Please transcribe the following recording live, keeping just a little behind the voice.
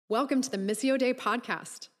Welcome to the Missio Dei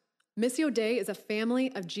podcast. Missio Dei is a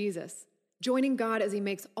family of Jesus, joining God as he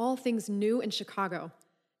makes all things new in Chicago.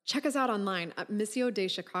 Check us out online at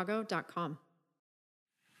missiodeichicago.com.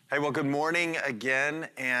 Hey, well, good morning again,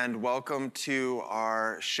 and welcome to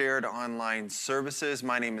our shared online services.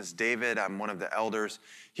 My name is David. I'm one of the elders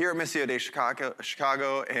here at Missio Dei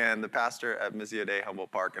Chicago and the pastor at Missio Dei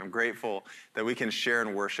Humboldt Park. And I'm grateful that we can share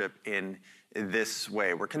and worship in this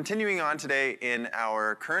way. We're continuing on today in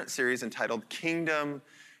our current series entitled Kingdom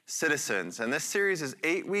Citizens. And this series is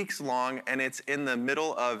 8 weeks long, and it's in the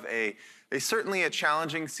middle of certainly a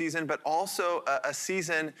challenging season, but also a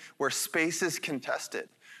season where space is contested,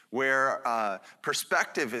 where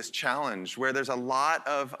perspective is challenged, where there's a lot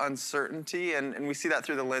of uncertainty, and we see that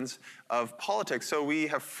through the lens of politics. So we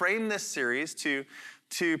have framed this series to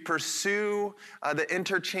pursue the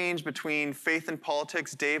interchange between faith and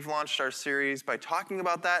politics. Dave launched our series by talking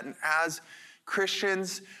about that, and as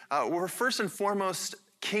Christians, we're first and foremost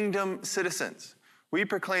kingdom citizens. We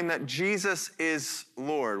proclaim that Jesus is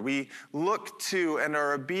Lord. We look to and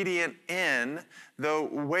are obedient in the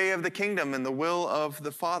way of the kingdom and the will of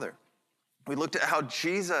the Father. We looked at how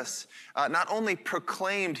Jesus not only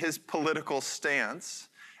proclaimed his political stance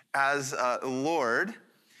as Lord,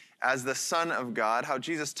 as the Son of God, how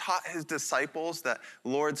Jesus taught his disciples that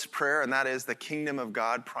Lord's Prayer, and that is the kingdom of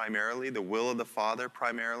God primarily, the will of the Father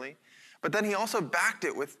primarily. But then he also backed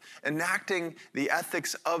it with enacting the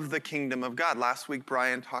ethics of the kingdom of God. Last week,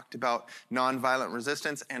 Brian talked about nonviolent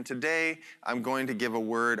resistance, and today I'm going to give a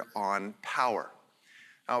word on power.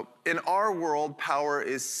 Now, in our world, power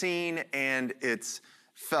is seen and it's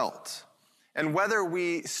felt. And whether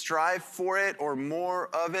we strive for it or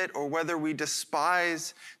more of it, or whether we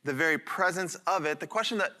despise the very presence of it, the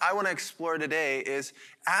question that I want to explore today is,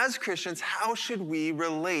 as Christians, how should we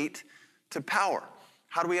relate to power?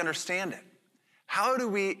 How do we understand it? How do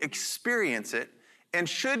we experience it? And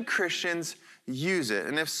should Christians use it?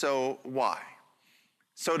 And if so, why?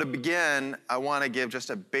 So to begin, I want to give just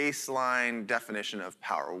a baseline definition of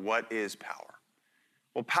power. What is power?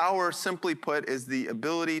 Well, power, simply put, is the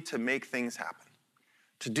ability to make things happen,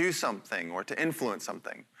 to do something, or to influence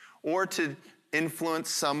something, or to influence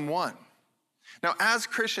someone. Now, as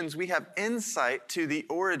Christians, we have insight to the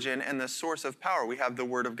origin and the source of power. We have the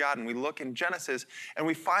Word of God, and we look in Genesis, and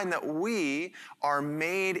we find that we are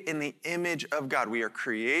made in the image of God. We are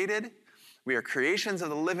created. We are creations of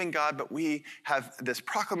the living God, but we have this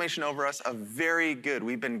proclamation over us of very good.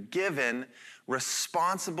 We've been given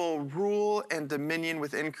responsible rule and dominion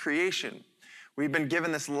within creation. We've been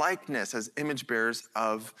given this likeness as image bearers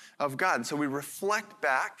of God. And so we reflect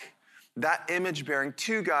back that image bearing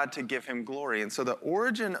to God to give him glory. And so the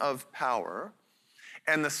origin of power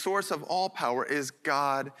and the source of all power is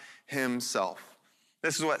God himself.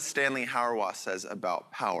 This is what Stanley Hauerwas says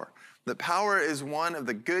about power. That power is one of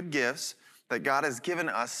the good gifts that God has given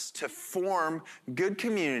us to form good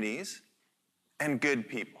communities and good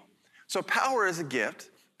people. So power is a gift,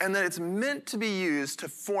 and that it's meant to be used to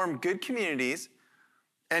form good communities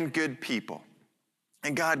and good people.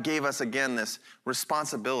 And God gave us, again, this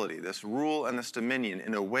responsibility, this rule and this dominion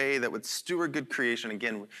in a way that would steward good creation,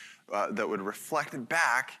 again, that would reflect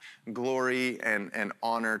back glory and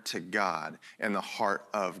honor to God and the heart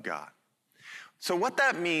of God. So what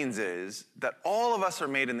that means is that all of us are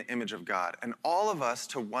made in the image of God, and all of us,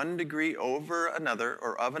 to one degree over another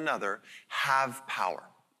or of another, have power.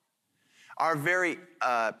 Our very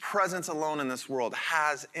presence alone in this world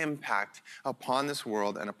has impact upon this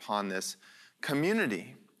world and upon this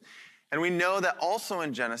community. And we know that also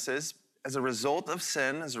in Genesis, as a result of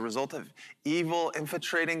sin, as a result of evil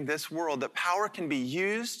infiltrating this world, that power can be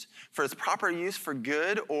used for its proper use for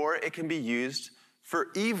good, or it can be used for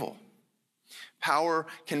evil. Power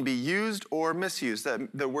can be used or misused.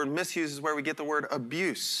 The word misuse is where we get the word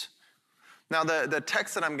abuse. Now, the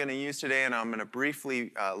text that I'm going to use today, and I'm going to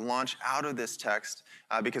briefly launch out of this text,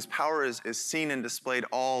 because power is seen and displayed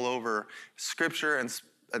all over Scripture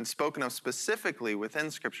and spoken of specifically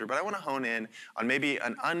within Scripture, but I want to hone in on maybe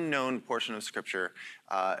an unknown portion of Scripture,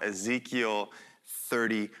 Ezekiel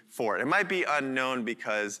 34. It might be unknown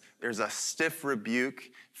because there's a stiff rebuke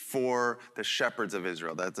for the shepherds of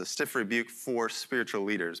Israel. That's a stiff rebuke for spiritual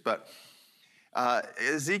leaders. But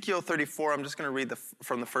Ezekiel 34, I'm just going to read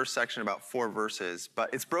from the first section, about 4 verses, but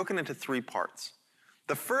it's broken into 3 parts.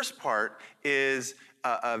 The first part is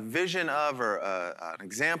a vision of, or an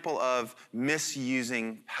example of,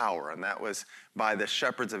 misusing power, and that was by the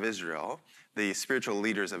shepherds of Israel, the spiritual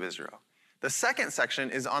leaders of Israel. The second section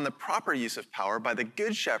is on the proper use of power by the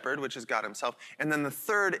good shepherd, which is God himself. And then the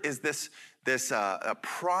third is this this a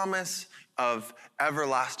promise of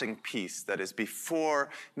everlasting peace that is before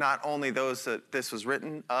not only those that this was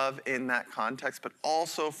written of in that context, but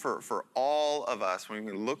also for all of us when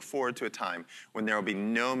we look forward to a time when there will be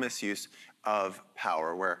no misuse of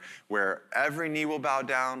power, where every knee will bow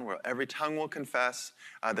down, where every tongue will confess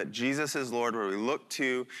that Jesus is Lord, where we look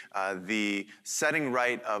to the setting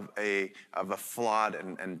right of a flawed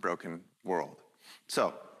and broken world.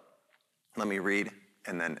 So let me read,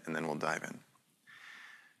 and then we'll dive in.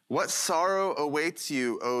 What sorrow awaits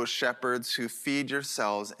you, O shepherds who feed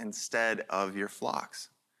yourselves instead of your flocks?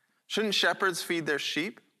 Shouldn't shepherds feed their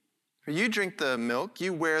sheep? For you drink the milk,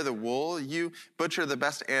 you wear the wool, you butcher the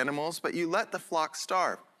best animals, but you let the flock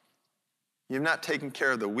starve. You have not taken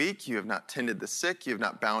care of the weak, you have not tended the sick, you have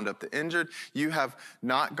not bound up the injured, you have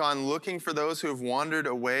not gone looking for those who have wandered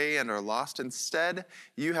away and are lost. Instead,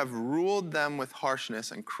 you have ruled them with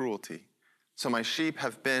harshness and cruelty. So my sheep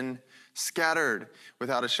have been scattered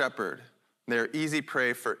without a shepherd. They are easy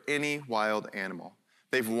prey for any wild animal.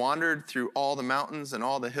 They've wandered through all the mountains and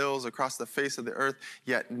all the hills across the face of the earth,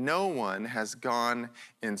 yet no one has gone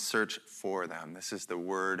in search for them. This is the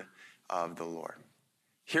word of the Lord.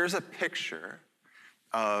 Here's a picture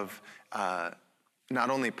of not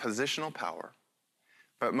only positional power,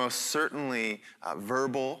 but most certainly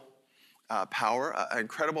verbal power,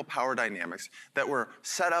 incredible power dynamics that were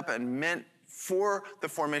set up and meant for the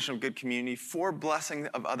formation of good community, for blessing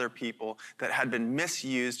of other people that had been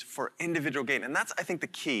misused for individual gain. And that's, I think, the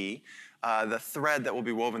key, the thread that will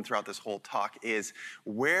be woven throughout this whole talk is,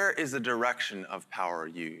 where is the direction of power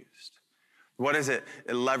used? What is it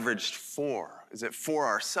leveraged for? Is it for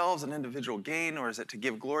ourselves and individual gain, or is it to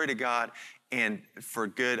give glory to God and for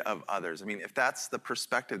good of others? I mean, if that's the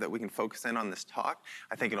perspective that we can focus in on this talk,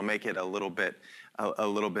 I think it'll make it a little bit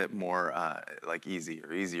more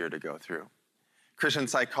easier to go through. Christian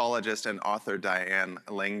psychologist and author Diane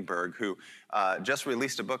Langberg, who just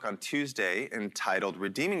released a book on Tuesday entitled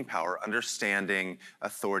Redeeming Power, Understanding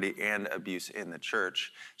Authority and Abuse in the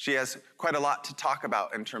Church. She has quite a lot to talk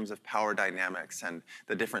about in terms of power dynamics and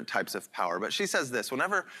the different types of power. But she says this: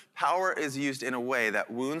 whenever power is used in a way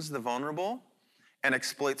that wounds the vulnerable and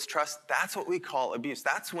exploits trust, that's what we call abuse.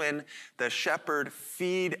 That's when the shepherd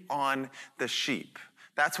feed on the sheep.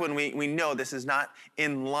 That's when we know this is not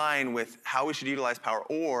in line with how we should utilize power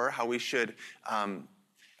or how we should, have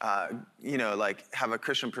a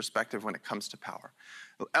Christian perspective when it comes to power.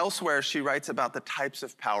 Elsewhere, she writes about the types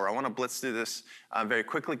of power. I want to blitz through this very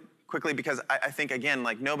quickly because I think, again,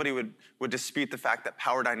 nobody would dispute the fact that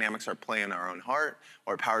power dynamics are play in our own heart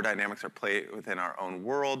or power dynamics are play within our own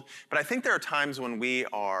world. But I think there are times when we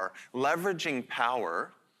are leveraging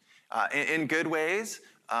power in good ways,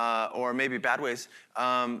 or maybe bad ways,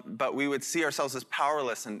 but we would see ourselves as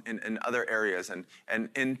powerless in other areas. And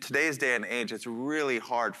in today's day and age, it's really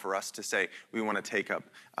hard for us to say we want to take up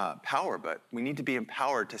power, but we need to be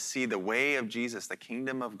empowered to see the way of Jesus, the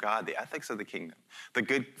kingdom of God, the ethics of the kingdom, the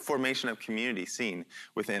good formation of community seen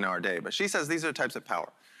within our day. But she says these are the types of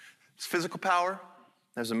power. There's physical power,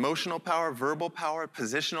 there's emotional power, verbal power,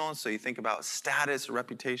 positional, so you think about status,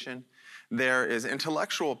 reputation. There is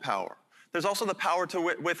intellectual power. There's also the power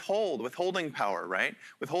to withholding power, right?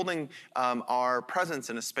 Withholding our presence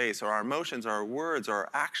in a space, or our emotions, or our words, or our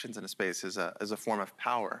actions in a space is a form of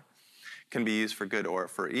power. Can be used for good or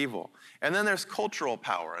for evil. And then there's cultural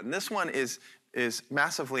power, and this one is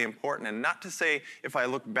massively important. And not to say if I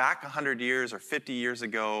look back 100 years or 50 years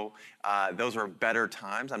ago, those were better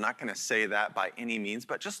times. I'm not going to say that by any means,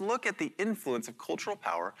 but just look at the influence of cultural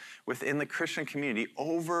power within the Christian community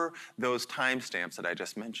over those timestamps that I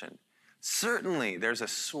just mentioned. Certainly, there's a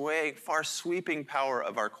far sweeping power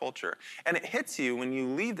of our culture. And it hits you when you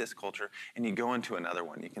leave this culture and you go into another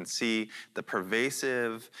one. You can see the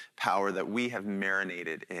pervasive power that we have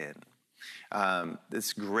marinated in.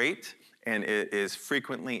 It's great, and it is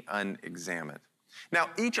frequently unexamined.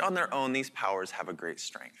 Now, each on their own, these powers have a great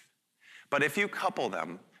strength. But if you couple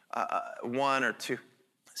them,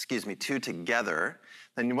 two together,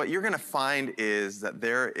 then what you're going to find is that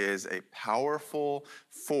there is a powerful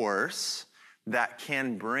force that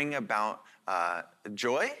can bring about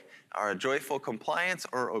joy, or a joyful compliance,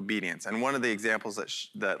 or obedience. And one of the examples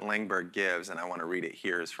that Langberg gives, and I want to read it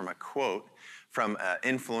here, is from a quote from an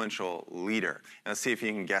influential leader. And let's see if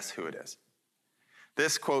you can guess who it is.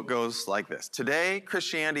 This quote goes like this: "Today,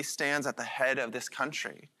 Christianity stands at the head of this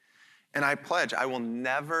country. And I pledge I will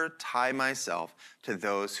never tie myself to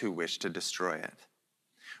those who wish to destroy it.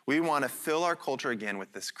 We want to fill our culture again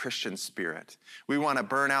with this Christian spirit. We want to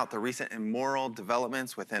burn out the recent immoral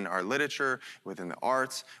developments within our literature, within the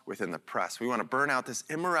arts, within the press. We want to burn out this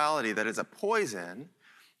immorality that is a poison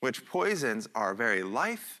which poisons our very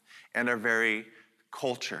life and our very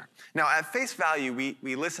culture. Now, at face value,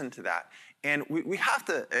 we listen to that, and we have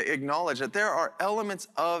to acknowledge that there are elements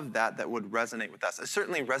of that would resonate with us. It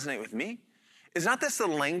certainly resonate with me. Is not this the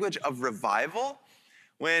language of revival?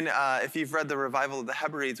 When, if you've read the Revival of the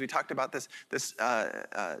Hebrides, we talked about this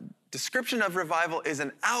description of revival is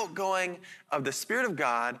an outgoing of the Spirit of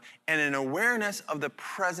God and an awareness of the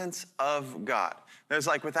presence of God. There's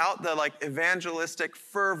without the evangelistic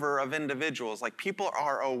fervor of individuals, people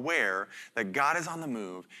are aware that God is on the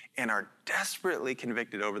move and are desperately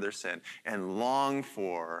convicted over their sin and long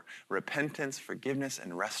for repentance, forgiveness,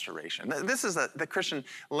 and restoration. This is the Christian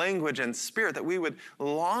language and spirit that we would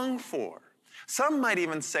long for. Some might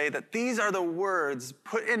even say that these are the words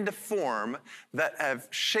put into form that have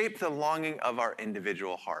shaped the longing of our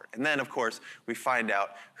individual heart. And then, of course, we find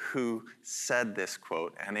out who said this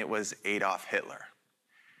quote, and it was Adolf Hitler.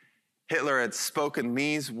 Hitler had spoken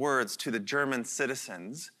these words to the German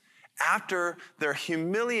citizens after their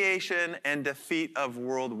humiliation and defeat of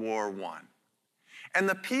World War I. And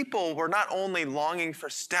the people were not only longing for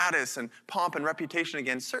status and pomp and reputation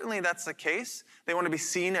again, certainly that's the case. They want to be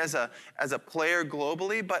seen as a player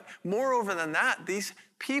globally, but moreover than that, these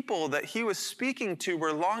people that he was speaking to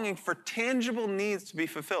were longing for tangible needs to be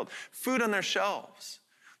fulfilled. Food on their shelves,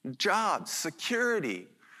 jobs, security.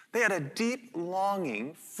 They had a deep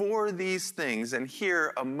longing for these things, and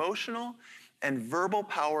here emotional and verbal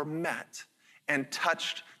power met and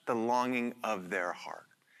touched the longing of their heart.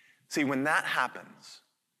 See, when that happens,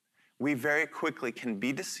 we very quickly can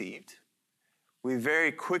be deceived. We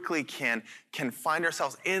very quickly can find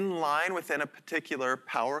ourselves in line within a particular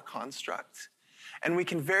power construct. And we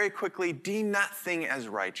can very quickly deem that thing as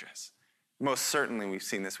righteous. Most certainly, we've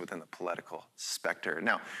seen this within the political spectrum.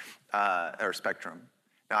 Now,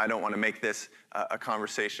 I don't want to make this a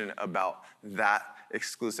conversation about that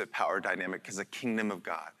exclusive power dynamic, because the kingdom of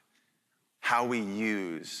God, how we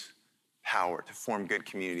use power to form good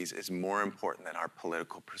communities, is more important than our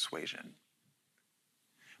political persuasion.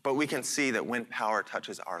 But we can see that when power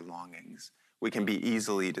touches our longings, we can be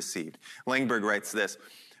easily deceived. Langberg writes this: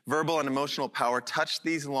 verbal and emotional power touched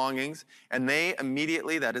these longings, and they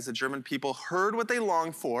immediately, that is the German people, heard what they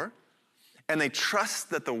longed for, and they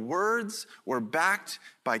trust that the words were backed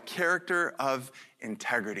by character of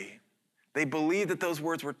integrity. They believed that those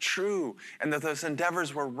words were true and that those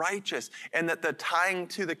endeavors were righteous and that the tying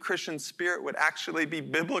to the Christian spirit would actually be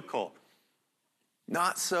biblical.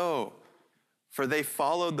 Not so, for they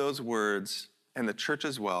followed those words, and the church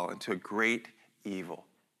as well, into a great evil.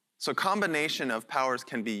 So combination of powers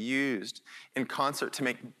can be used in concert to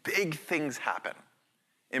make big things happen,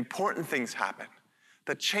 important things happen,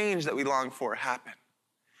 the change that we long for happen.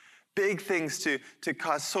 Big things to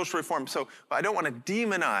cause social reform. So I don't want to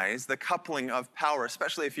demonize the coupling of power,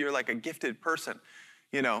 especially if you're a gifted person,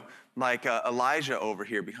 like Elijah over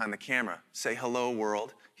here behind the camera. Say hello,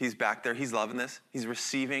 world. He's back there. He's loving this. He's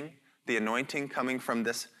receiving the anointing coming from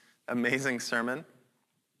this amazing sermon.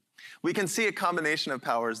 We can see a combination of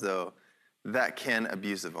powers, though, that can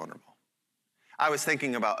abuse the vulnerable. I was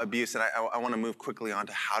thinking about abuse, and I want to move quickly on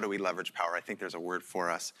to how do we leverage power. I think there's a word for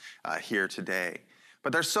us here today.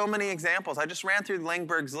 But there's so many examples. I just ran through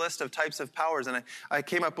Langberg's list of types of powers, and I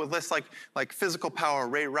came up with lists like physical power,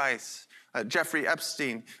 Ray Rice, Jeffrey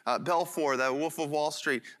Epstein, Balfour, the Wolf of Wall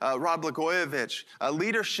Street, Rod Blagojevich,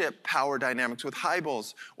 leadership power dynamics with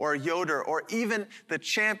Hybels or Yoder, or even the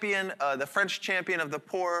French champion of the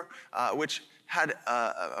poor, which had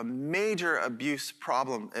a major abuse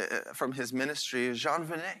problem from his ministry, Jean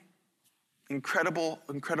Genet.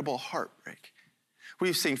 Incredible heartbreak.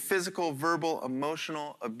 We've seen physical, verbal,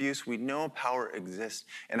 emotional abuse. We know power exists.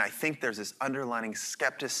 And I think there's this underlying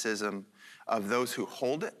skepticism of those who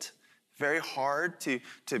hold it. Very hard to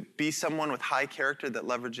be someone with high character that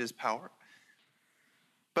leverages power.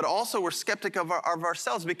 But also we're skeptic of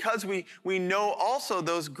ourselves, because we know also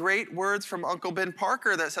those great words from Uncle Ben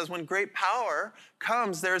Parker that says when great power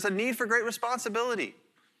comes, there's a need for great responsibility.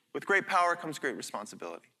 With great power comes great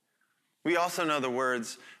responsibility. We also know the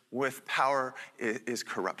words, with power is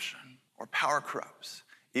corruption, or power corrupts,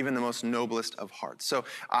 even the most noblest of hearts. So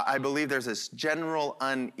I believe there's this general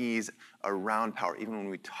unease around power, even when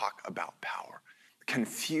we talk about power.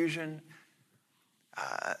 Confusion,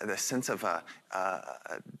 the sense of a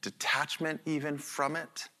detachment even from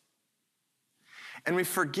it. And we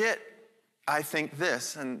forget, I think,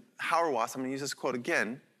 this, and Hauerwas, I'm going to use this quote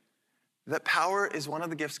again, that power is one of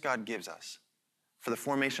the gifts God gives us for the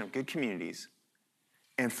formation of good communities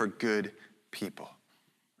and for good people.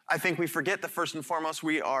 I think we forget that first and foremost,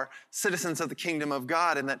 we are citizens of the kingdom of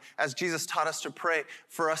God, and that as Jesus taught us to pray,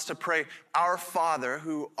 for us to pray, our Father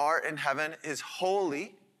who art in heaven is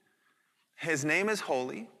holy. His name is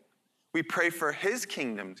holy. We pray for his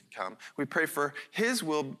kingdom to come. We pray for his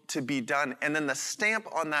will to be done. And then the stamp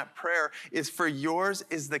on that prayer is, for yours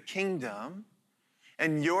is the kingdom,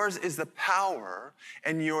 and yours is the power,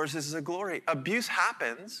 and yours is the glory. Abuse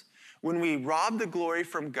happens when we rob the glory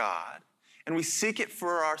from God and we seek it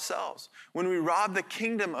for ourselves. When we rob the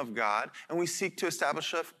kingdom of God and we seek to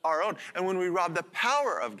establish our own. And when we rob the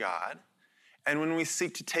power of God and when we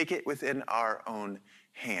seek to take it within our own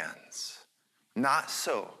hands. Not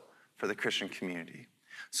so for the Christian community.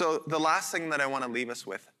 So the last thing that I want to leave us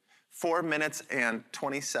with, 4 minutes and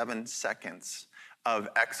 27 seconds of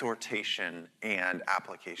exhortation and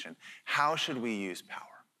application. How should we use power?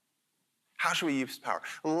 How should we use power?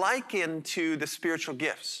 Likened to the spiritual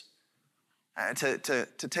gifts.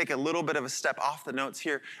 To take a little bit of a step off the notes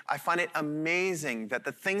here, I find it amazing that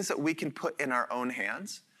the things that we can put in our own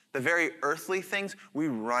hands, the very earthly things, we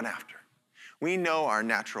run after. We know our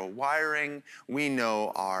natural wiring. We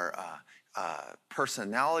know our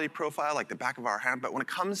personality profile, like the back of our hand. But when it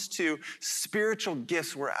comes to spiritual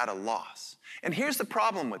gifts, we're at a loss. And here's the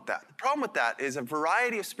problem with that. The problem with that is a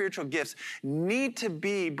variety of spiritual gifts need to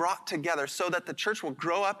be brought together so that the church will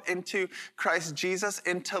grow up into Christ Jesus,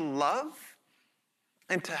 into love,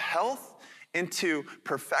 into health, into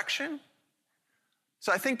perfection.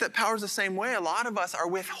 So I think that power is the same way. A lot of us are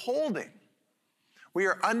withholding. We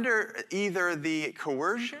are under either the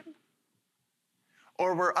coercion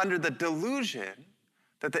or we're under the delusion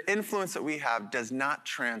that the influence that we have does not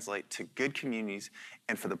translate to good communities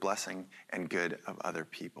and for the blessing and good of other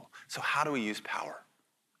people. So how do we use power?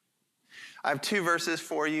 I have 2 verses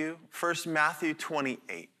for you. First, Matthew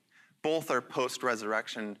 28. Both are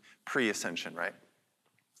post-resurrection, pre-ascension, right?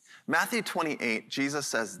 Matthew 28, Jesus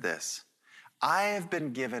says this, I have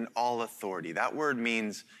been given all authority. That word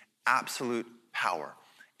means absolute power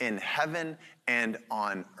in heaven and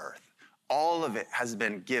on earth. All of it has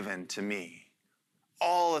been given to me.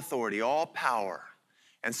 All authority, all power.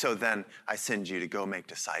 And so then I send you to go make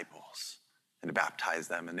disciples and to baptize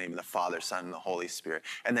them in the name of the Father, Son, and the Holy Spirit.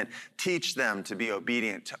 And then teach them to be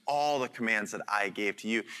obedient to all the commands that I gave to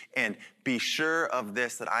you. And be sure of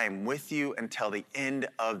this, that I am with you until the end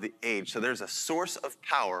of the age. So there's a source of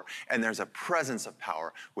power and there's a presence of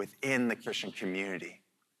power within the Christian community.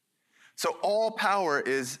 So all power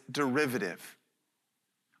is derivative.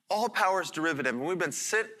 All power is derivative, and we've been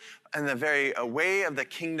set in the very way of the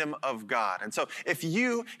kingdom of God. And so if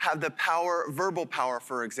you have the power, verbal power,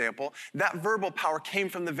 for example, that verbal power came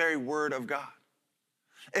from the very word of God.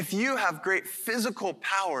 If you have great physical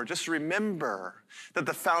power, just remember that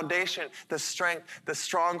the foundation, the strength, the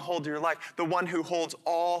stronghold of your life, the one who holds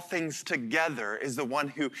all things together is the one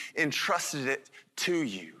who entrusted it to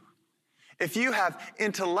you. If you have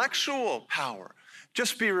intellectual power,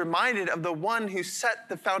 just be reminded of the one who set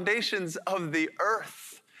the foundations of the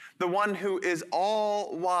earth, the one who is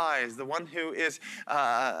all wise, the one who is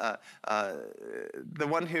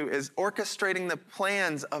orchestrating the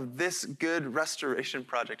plans of this good restoration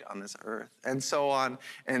project on this earth, and so on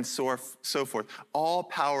and so forth. All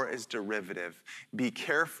power is derivative. Be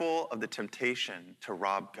careful of the temptation to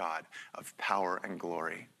rob God of power and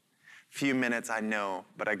glory. Few minutes, I know,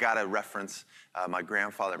 but I got to reference my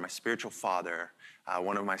grandfather, my spiritual father,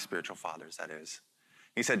 one of my spiritual fathers, that is.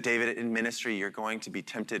 He said, David, in ministry, you're going to be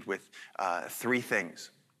tempted with 3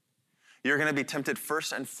 things. You're going to be tempted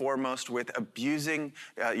first and foremost with abusing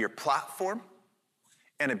your platform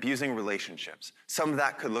and abusing relationships. Some of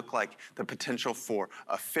that could look like the potential for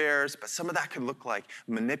affairs, but some of that could look like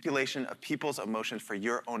manipulation of people's emotions for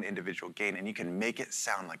your own individual gain, and you can make it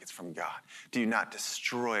sound like it's from God. Do not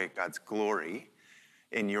destroy God's glory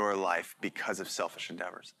in your life because of selfish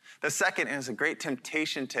endeavors. The second is a great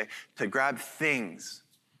temptation to grab things.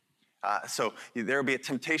 So there will be a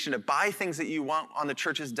temptation to buy things that you want on the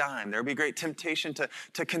church's dime. There will be a great temptation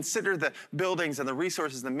to consider the buildings and the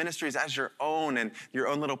resources and the ministries as your own and your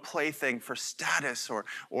own little plaything for status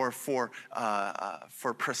or for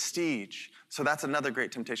prestige. So that's another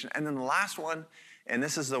great temptation. And then the last one, and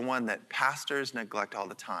this is the one that pastors neglect all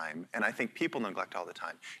the time, and I think people neglect all the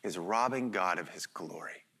time, is robbing God of his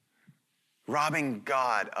glory. Robbing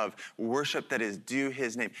God of worship that is due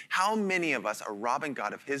his name. How many of us are robbing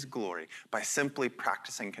God of his glory by simply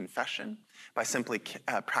practicing confession, by simply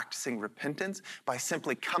practicing repentance, by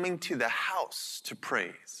simply coming to the house to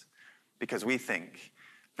praise because we think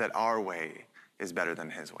that our way is better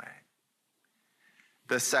than his way?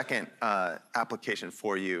 The second application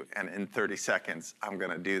for you, and in 30 seconds I'm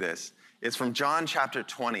going to do this, It's from John chapter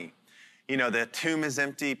 20. You know, the tomb is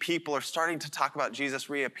empty. People are starting to talk about Jesus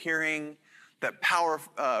reappearing, that power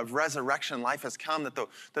of resurrection life has come,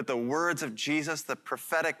 that the words of Jesus, the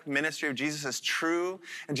prophetic ministry of Jesus is true.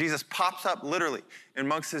 And Jesus pops up literally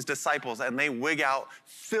amongst his disciples, and they wig out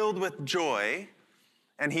filled with joy.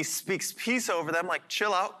 And he speaks peace over them, like,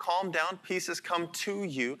 chill out, calm down, peace has come to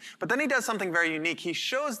you. But then he does something very unique. He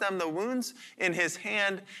shows them the wounds in his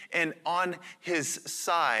hand and on his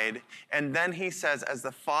side. And then he says, as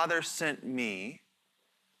the Father sent me,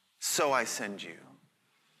 so I send you.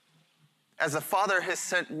 As the Father has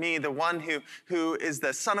sent me, the one who is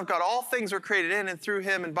the Son of God, all things were created in and through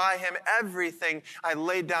him and by him, everything. I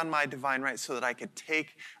laid down my divine right so that I could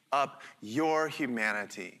take up your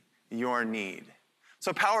humanity, your need.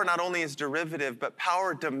 So power not only is derivative, but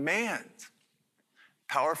power demands.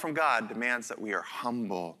 Power from God demands that we are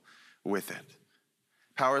humble with it.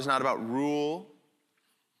 Power is not about rule.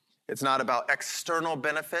 It's not about external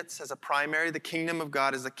benefits as a primary. The kingdom of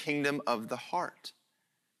God is the kingdom of the heart.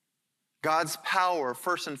 God's power,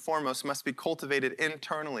 first and foremost, must be cultivated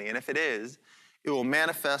internally. And if it is, it will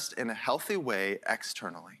manifest in a healthy way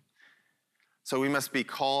externally. So we must be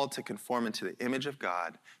called to conform into the image of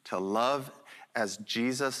God, to love as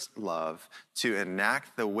Jesus loved, to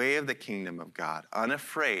enact the way of the kingdom of God,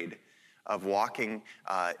 unafraid of walking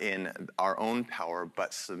in our own power,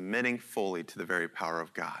 but submitting fully to the very power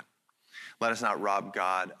of God. Let us not rob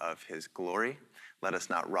God of his glory. Let us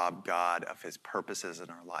not rob God of his purposes in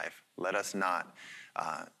our life. Let us not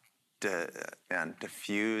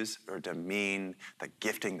diffuse or demean the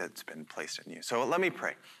gifting that's been placed in you. So let me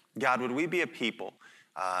pray. God, would we be a people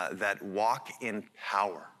that walk in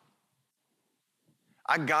power?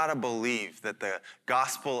 I gotta believe that the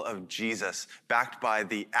gospel of Jesus, backed by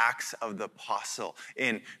the acts of the apostle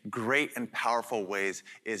in great and powerful ways,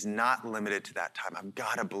 is not limited to that time. I've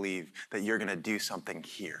gotta believe that you're gonna do something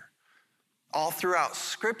here. All throughout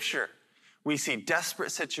Scripture, we see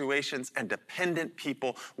desperate situations and dependent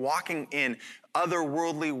people walking in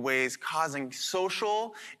otherworldly ways, causing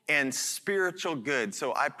social and spiritual good.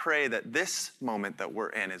 So I pray that this moment that we're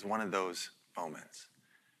in is one of those moments,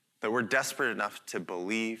 that we're desperate enough to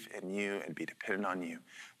believe in you and be dependent on you.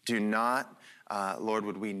 Do not, Lord,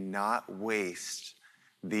 would we not waste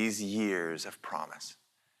these years of promise?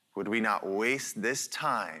 Would we not waste this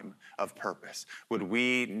time of purpose? Would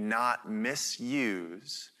we not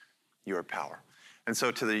misuse your power? And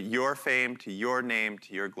so to your fame, to your name,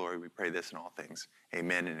 to your glory, we pray this in all things.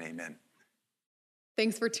 Amen and amen.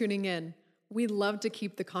 Thanks for tuning in. We love to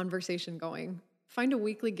keep the conversation going. Find a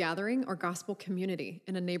weekly gathering or gospel community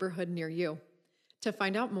in a neighborhood near you. To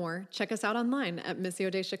find out more, check us out online at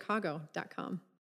missiodaychicago.com.